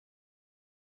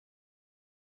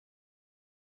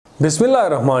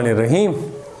Bismillahirrahmanirrahim.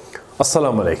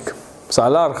 Assalamu alaikum.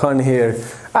 Salaar Khan here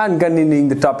and continuing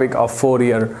the topic of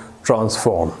Fourier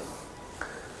transform.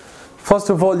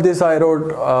 First of all, this I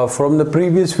wrote from the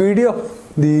previous video,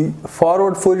 the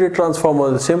forward Fourier transform or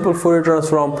the simple Fourier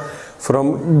transform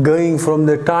from going from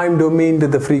the time domain to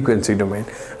the frequency domain,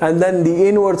 and then the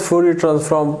inverse Fourier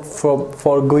transform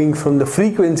for going from the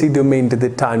frequency domain to the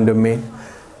time domain.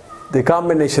 The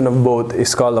combination of both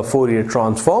is called a Fourier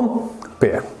transform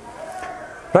pair.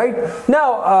 Right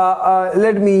now,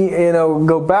 let me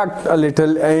go back a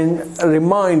little and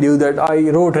remind you that I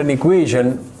wrote an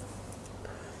equation.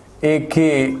 AK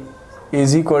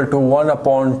is equal to 1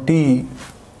 upon T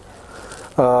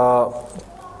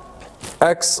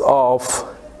x of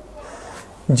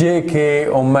jk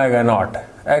omega naught,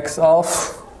 x of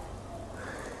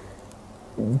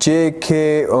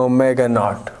jk omega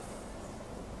naught.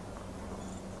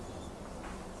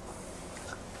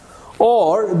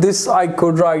 Or this I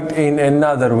could write in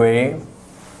another way,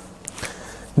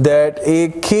 that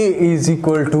AK is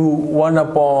equal to 1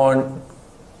 upon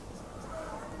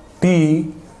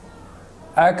T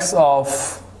x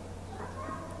of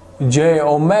j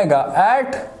omega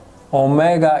at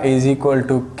omega is equal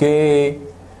to k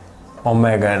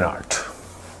omega naught.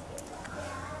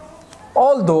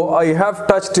 Although I have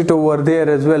touched it over there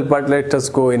as well, but let us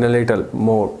go in a little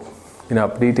more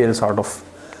detail sort of.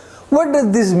 What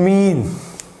does this mean?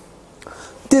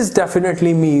 This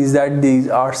definitely means that these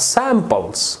are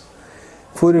samples,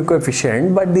 Fourier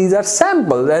coefficient, but these are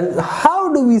samples. And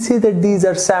how do we say that these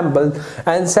are samples?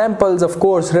 And samples, of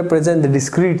course, represent the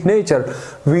discrete nature.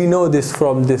 We know this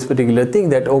from this particular thing,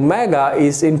 that omega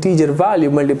is integer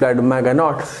value multiplied omega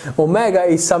naught. Omega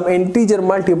is some integer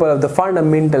multiple of the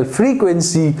fundamental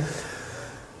frequency.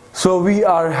 So we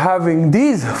are having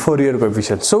these Fourier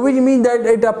coefficients. So which means that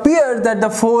it appears that the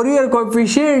Fourier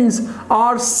coefficients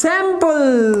are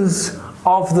samples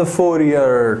of the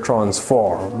Fourier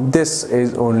transform. This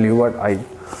is only what I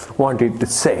wanted to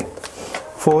say.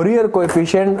 Fourier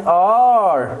coefficients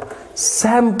are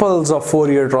samples of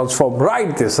Fourier transform.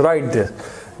 Write this, write this.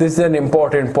 This is an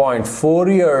important point.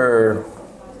 Fourier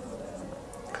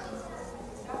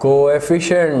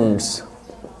coefficients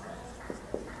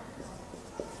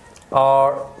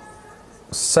are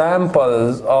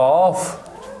samples of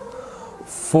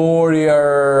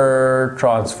Fourier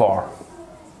transform.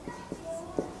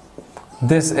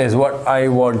 This is what I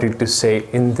wanted to say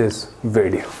in this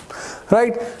video.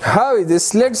 Right? How is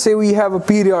this? Let's say we have a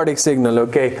periodic signal,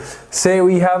 okay? Say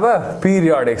we have a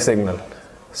periodic signal,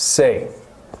 say,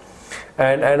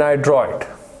 and I draw it.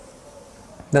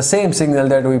 The same signal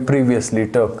that we previously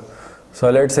took. So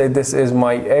let's say this is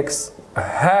my x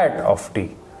hat of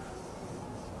t.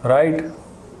 Right,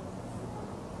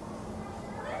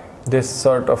 this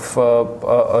sort of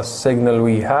a signal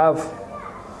we have.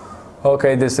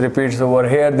 Okay, this repeats over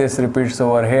here, this repeats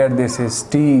over here, this is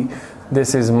t,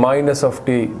 this is minus of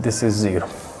t, this is 0.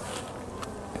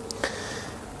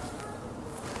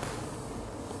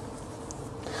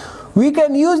 We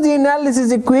can use the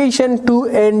analysis equation to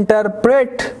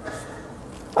interpret,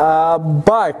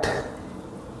 but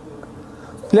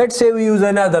let's say we use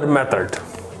another method.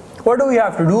 What do we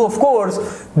have to do? Of course,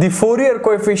 the Fourier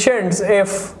coefficients,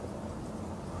 if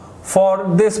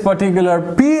for this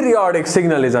particular periodic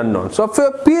signal is unknown. So for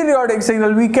a periodic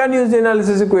signal, we can use the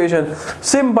analysis equation.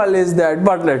 Simple is that,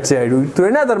 but let's say I do it through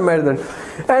another method.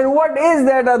 And what is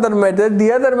that other method?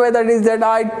 The other method is that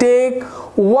I take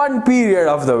one period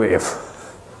of the wave.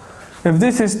 If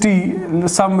this is t,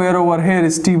 somewhere over here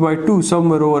is t by 2,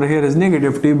 somewhere over here is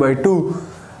negative t by 2.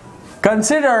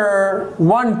 Consider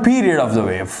one period of the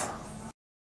wave.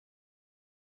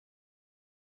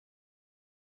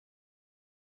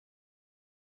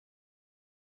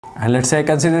 And let's say I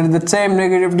consider the same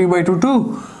negative t by 2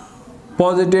 too.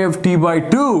 Positive t by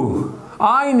 2.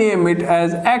 I name it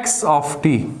as x of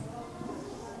t.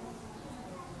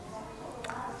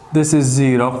 This is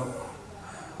 0.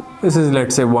 This is,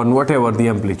 let's say, 1, whatever the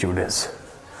amplitude is.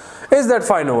 Is that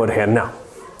fine over here now?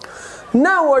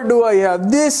 Now what do I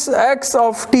have? This x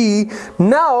of t.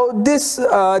 Now this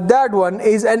that one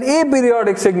is an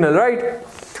aperiodic signal, right?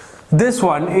 This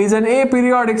one is an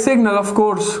aperiodic signal, of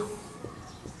course.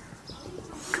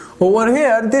 Over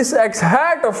here, this x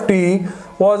hat of t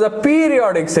was a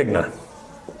periodic signal.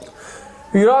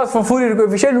 You ask for Fourier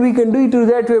coefficient, we can do it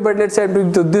that way, but let's say I'm doing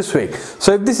it this way.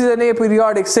 So if this is an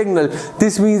aperiodic signal,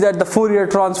 this means that the Fourier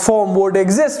transform would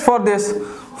exist for this.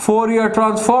 Fourier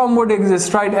transform would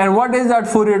exist, right? And what is that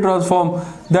Fourier transform?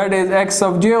 That is x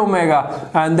of j omega,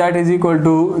 and that is equal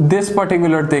to this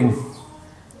particular thing.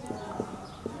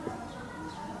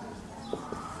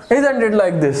 Isn't it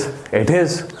like this? It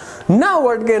is. Now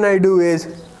what can I do is,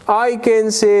 I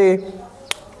can say,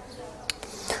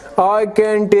 I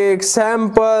can take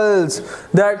samples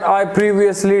that I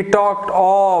previously talked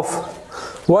of.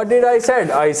 What did I said?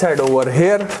 I said over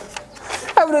here.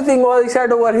 Everything was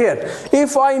said over here.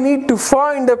 If I need to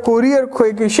find the Fourier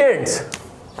coefficients,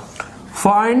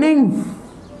 finding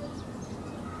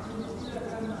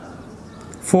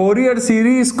Fourier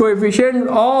series coefficient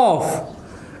of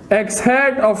x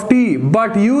hat of t,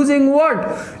 but using what?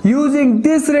 Using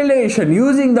this relation,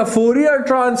 using the Fourier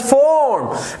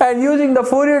transform, and using the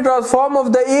Fourier transform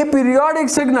of the aperiodic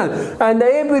signal, and the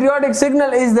aperiodic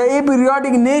signal is the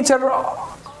aperiodic nature,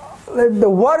 the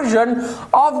version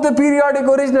of the periodic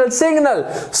original signal.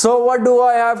 So what do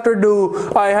I have to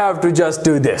do? I have to just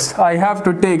do this. I have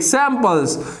to take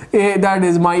samples. That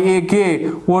is my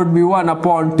AK would be 1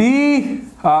 upon t.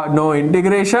 No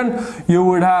integration. You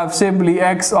would have simply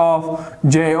x of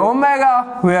j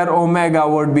omega, where omega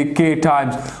would be k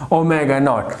times omega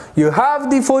naught. You have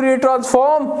the Fourier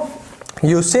transform.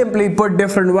 You simply put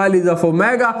different values of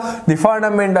omega, the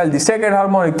fundamental, the second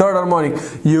harmonic, third harmonic.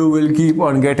 You will keep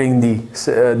on getting the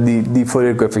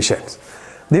Fourier coefficients.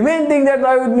 The main thing that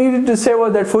I would needed to say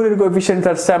was that Fourier coefficients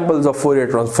are samples of Fourier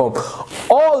transform.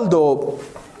 Although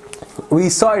we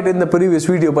saw it in the previous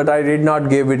video, but I did not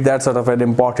give it that sort of an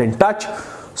important touch.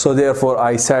 So therefore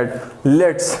I said,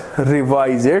 let's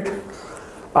revise it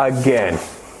again.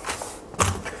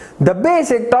 The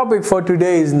basic topic for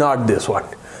today is not this one.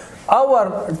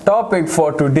 Our topic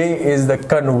for today is the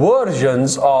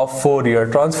convergence of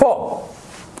Fourier transform.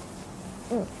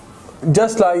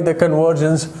 Just like the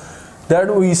convergence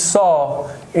that we saw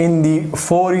in the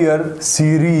Fourier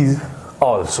series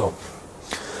also.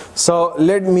 So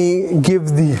let me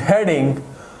give the heading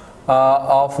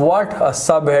of what? A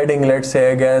subheading, let's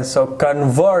say again. So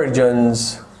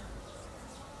convergence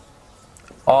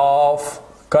of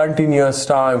continuous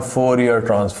time Fourier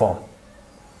transform.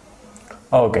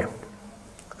 Okay.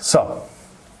 So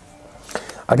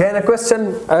again a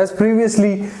question as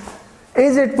previously,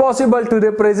 is it possible to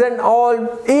represent all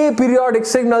aperiodic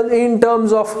signals in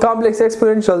terms of complex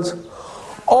exponentials?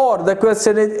 Or the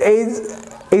question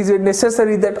is it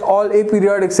necessary that all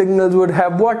aperiodic signals would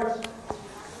have what?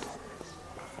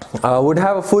 Would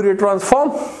have a Fourier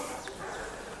transform?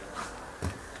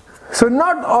 So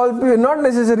not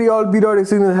necessarily all periodic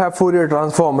signals have Fourier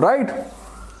transform, right?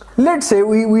 Let's say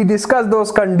we discuss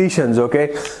those conditions,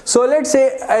 okay? So let's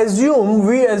say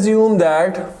we assume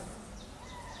that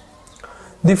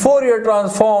the Fourier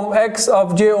transform x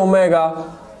of j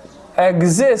omega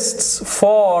exists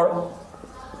for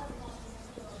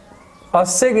a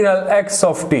signal x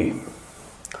of t.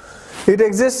 It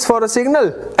exists for a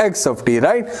signal x of t,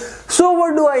 right? So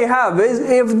what do I have is,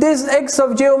 if this x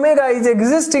of j omega is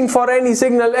existing for any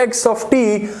signal x of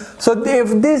t, so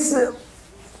if this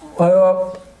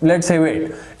let's say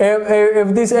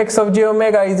if this x of j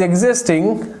omega is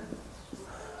existing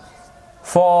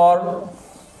for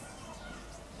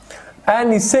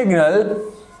any signal,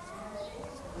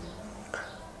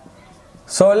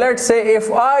 so let's say if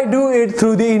I do it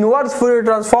through the inverse Fourier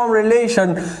transform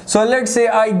relation, so let's say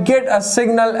I get a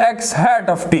signal x hat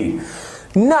of t.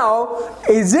 Now,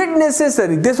 is it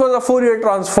necessary, this was a Fourier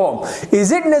transform,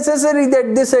 is it necessary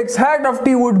that this x hat of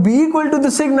t would be equal to the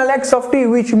signal x of t,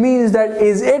 which means that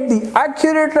is it the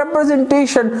accurate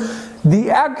representation, the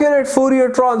accurate Fourier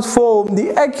transform,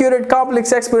 the accurate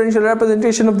complex exponential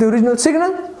representation of the original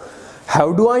signal?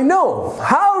 How do I know?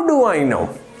 How do I know?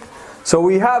 So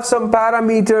we have some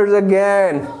parameters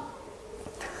again.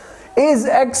 Is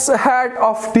x hat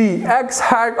of t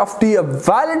a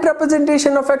valid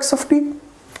representation of x of t?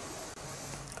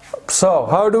 So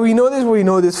how do we know this? We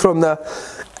know this from the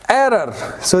error.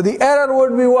 So the error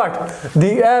would be what?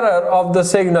 The error of the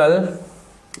signal,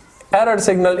 error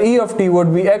signal e of t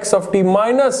would be x of t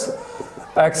minus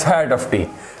x hat of t.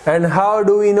 And how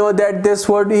do we know that this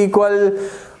would equal,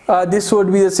 this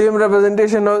would be the same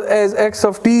representation as x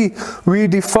of t? We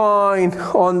define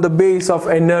on the base of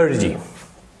energy.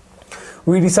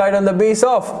 We decide on the base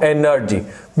of energy,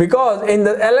 because in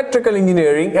the electrical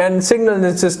engineering and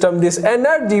signal system, this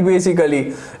energy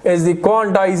basically is the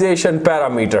quantization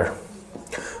parameter.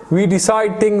 We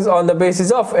decide things on the basis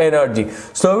of energy.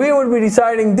 So we would be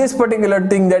deciding this particular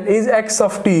thing, that is x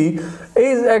of t,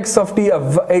 is x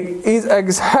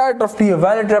hat of t a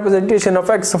valid representation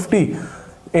of x of t?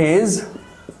 Is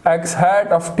x hat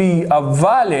of t a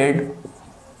valid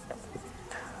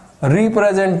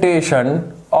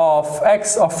representation of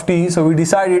x of t? So we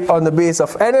decide it on the base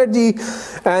of energy,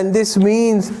 and this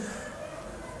means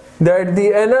that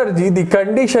the energy, the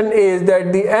condition is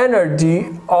that the energy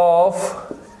of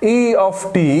E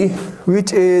of t,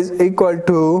 which is equal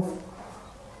to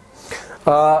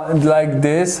like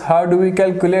this. How do we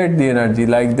calculate the energy?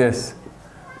 Like this: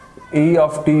 E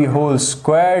of t whole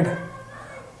squared,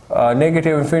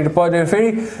 negative infinity to positive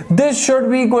infinity. This should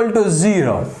be equal to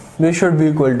 0. This should be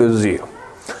equal to 0.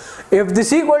 If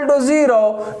this equal to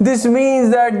 0, this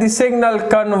means that the signal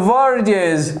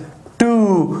converges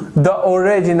to the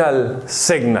original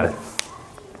signal.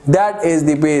 That is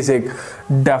the basic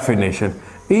definition.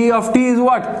 E of t is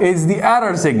what? Is the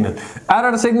error signal.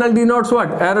 Error signal denotes what?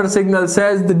 Error signal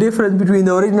says the difference between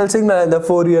the original signal and the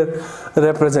Fourier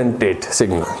represented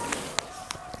signal.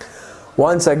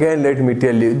 Once again, let me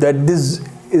tell you that this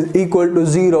is equal to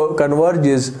 0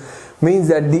 converges means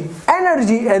that the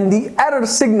energy and the error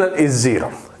signal is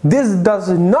 0. This does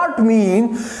not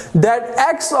mean that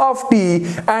x of t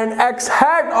and x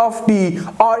hat of t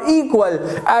are equal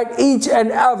at each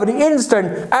and every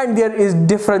instant and there is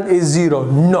difference is 0.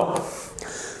 No.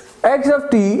 X of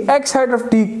t, x hat of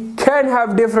t can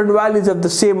have different values of the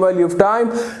same value of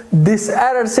time. This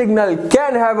error signal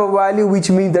can have a value,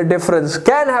 which means the difference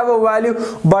can have a value,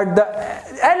 but the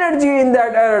energy in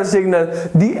that error signal,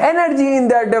 the energy in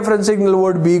that difference signal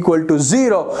would be equal to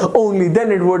 0. Only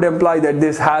then it would imply that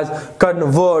this has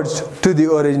converged to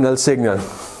the original signal.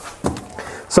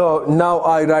 So now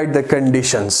I write the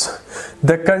conditions.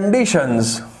 The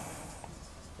conditions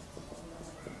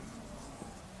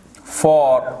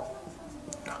for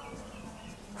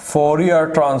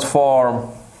Fourier transform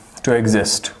to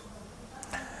exist.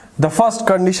 The first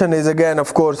condition is, again,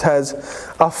 of course, has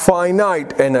a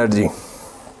finite energy.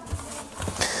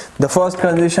 The first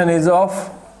condition is of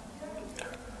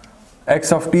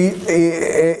x of t.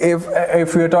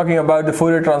 If we are talking about the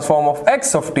Fourier transform of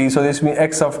x of t, so this means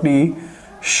x of t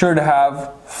should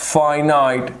have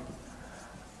finite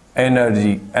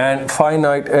energy. And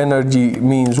finite energy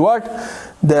means what?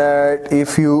 That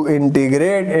if you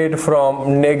integrate it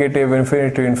from negative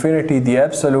infinity to infinity, the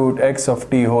absolute x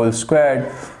of t whole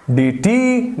squared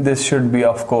dt, this should be,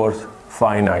 of course,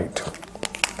 finite.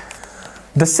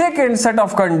 The second set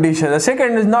of conditions, the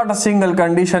second is not a single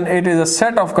condition, it is a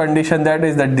set of conditions, that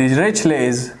is the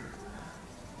Dirichlets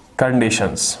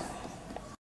conditions.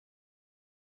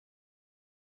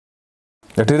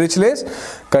 The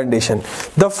Dirichlets condition.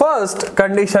 The first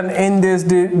condition in this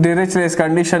Dirichlets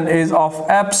condition is of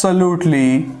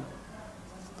absolutely,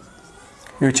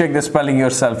 you check the spelling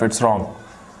yourself, it's wrong,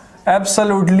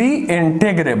 absolutely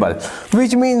integrable,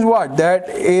 which means what? That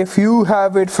if you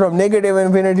have it from negative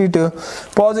infinity to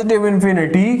positive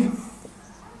infinity,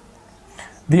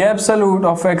 the absolute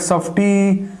of x of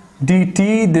t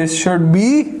dt, this should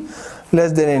be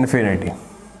less than infinity.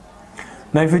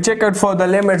 Now if you check out for the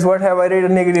limits, what have I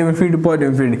written? Negative infinity to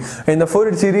positive infinity. In the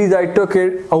Fourier series, I took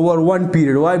it over one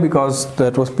period. Why? Because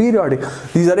that was periodic.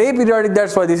 These are aperiodic,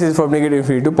 that's why this is from negative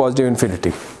infinity to positive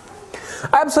infinity.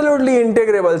 Absolutely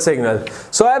integrable signal.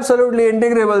 So absolutely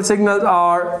integrable signals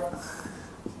are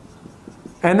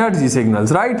energy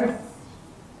signals, right?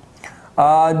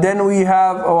 Then we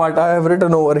have what I have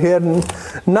written over here.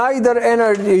 Neither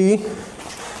energy,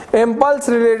 impulse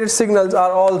related signals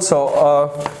are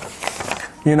also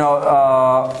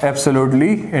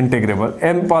absolutely integrable.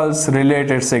 Impulse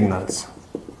related signals.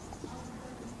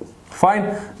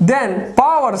 Fine. Then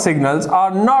power signals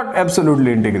are not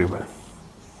absolutely integrable.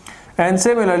 And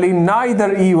similarly,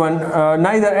 neither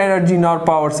energy nor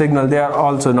power signal, they are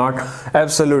also not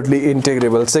absolutely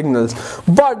integrable signals.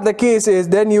 But the case is,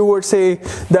 then you would say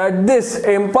that this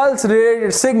impulse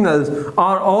related signals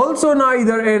are also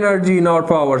neither energy nor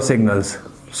power signals.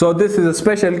 So this is a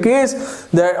special case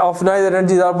that of neither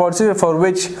energy nor power signal, for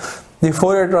which the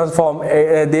Fourier transform,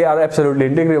 they are absolutely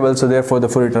integrable, so therefore the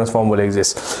Fourier transform will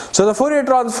exist. So the Fourier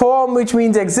transform, which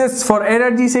means exists for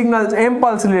energy signals,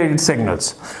 impulse related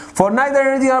signals. For neither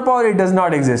energy nor power, it does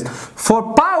not exist.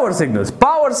 For power signals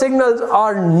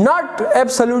are not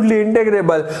absolutely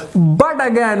integrable, but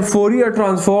again Fourier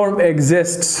transform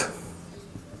exists.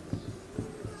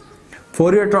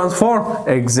 Fourier transform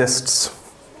exists.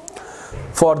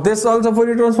 For this also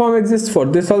Fourier transform exists, for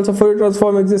this also Fourier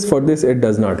transform exists, for this it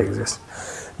does not exist.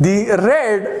 The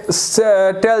red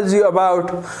tells you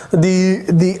about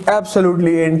the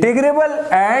absolutely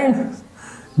integrable, and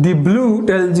the blue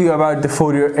tells you about the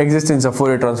Fourier existence of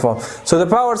Fourier transform. So the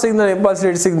power signal, impulse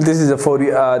related signal, this is a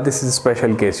Fourier, this is a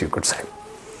special case, you could say.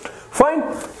 Fine.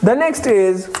 The next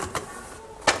is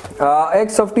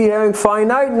x of t having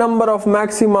finite number of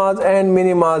maximas and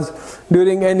minimas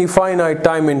during any finite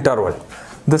time interval.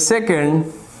 The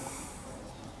second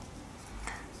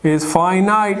is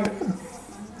finite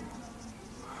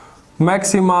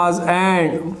maximas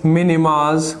and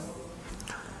minimas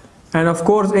and of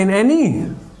course in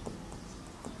any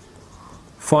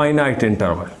finite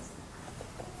interval.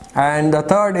 And the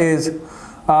third is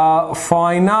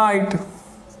finite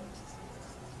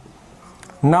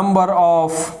number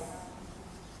of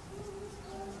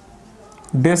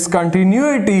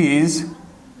discontinuities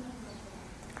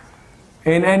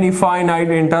in any finite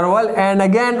interval, and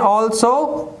again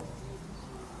also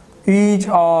each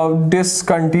of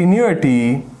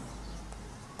discontinuity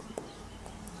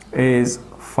is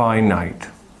finite.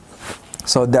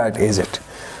 So that is it.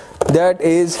 That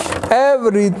is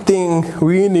everything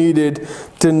we needed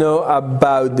to know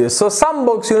about this. So some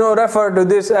books, refer to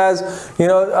this as,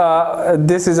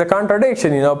 this is a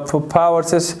contradiction. For power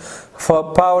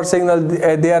signal,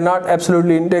 they are not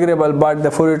absolutely integrable, but the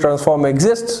Fourier transform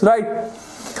exists, right?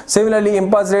 Similarly,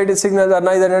 impulse related signals are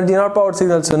neither energy nor power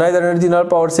signals. So neither energy nor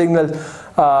power signals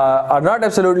are not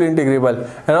absolutely integrable,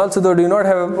 and also they do not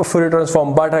have a Fourier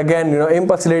transform. But again,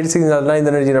 impulse related signals are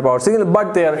neither energy nor power signals,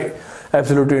 but they are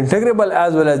absolutely integrable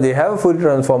as well as they have a Fourier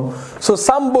transform. So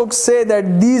some books say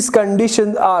that these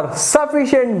conditions are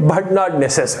sufficient but not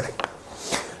necessary.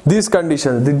 These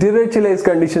conditions, the Dirichlets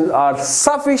conditions, are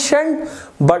sufficient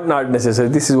but not necessary.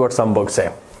 This is what some books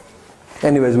say.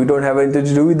 Anyways, we don't have anything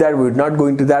to do with that. We're not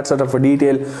going to that sort of a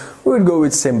detail. We would go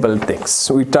with simple things.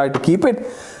 So we try to keep it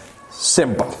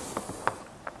simple.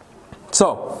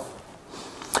 So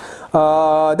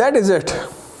that is it.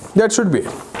 That should be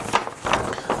it.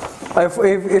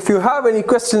 If you have any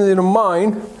questions in your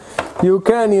mind, you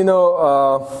can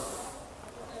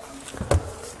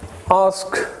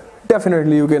ask.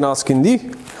 Definitely you can ask in the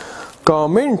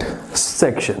comment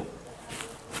section.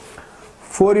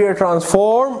 Fourier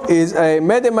transform is a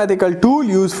mathematical tool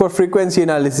used for frequency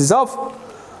analysis of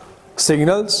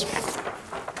signals.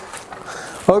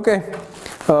 Okay.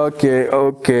 So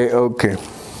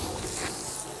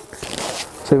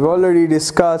we've already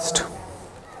discussed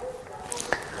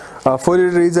Fourier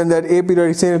reason that a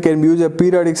periodic signal can be used as a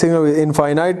periodic signal with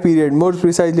infinite period. More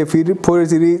precisely, Fourier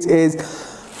series is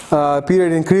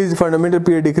period increase, fundamental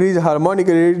period decrease,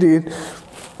 harmonically related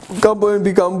component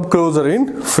become closer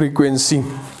in frequency.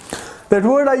 That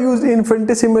word I used,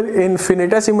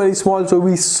 infinitesimally small. So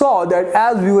we saw that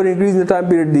as we were increasing the time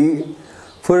period, the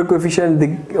Fourier coefficient,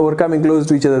 they were coming close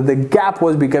to each other. The gap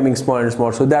was becoming smaller and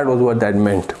smaller. So that was what that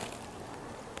meant.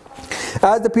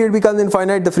 As the period becomes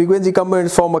infinite, the frequency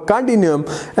components form a continuum,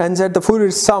 and that the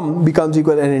Fourier sum becomes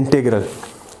equal and integral.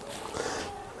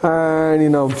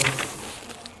 And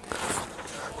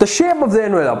the shape of the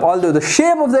envelope, although the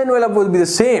shape of the envelope will be the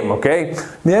same, okay?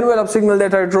 The envelope signal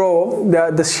that I draw,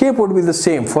 the shape would be the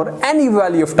same for any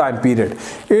value of time period.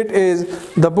 It is,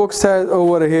 the book says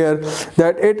over here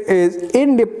that it is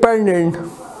independent.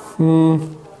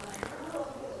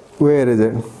 Where is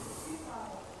it?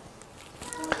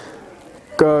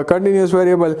 Continuous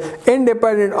variable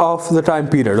independent of the time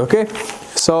period. Okay,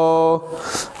 so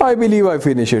I believe I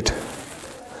finish it.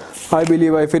 I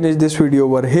believe I finished this video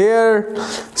over here.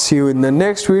 See you in the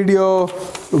next video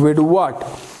with what?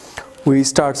 We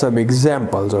start some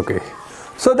examples. Okay,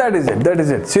 so that is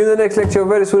it. See you in the next lecture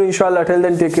very soon, inshallah. Till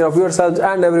then, take care of yourselves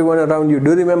and everyone around you.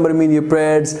 Do remember me in your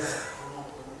prayers.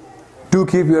 Do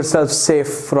keep yourself safe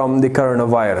from the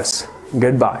coronavirus.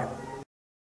 Goodbye.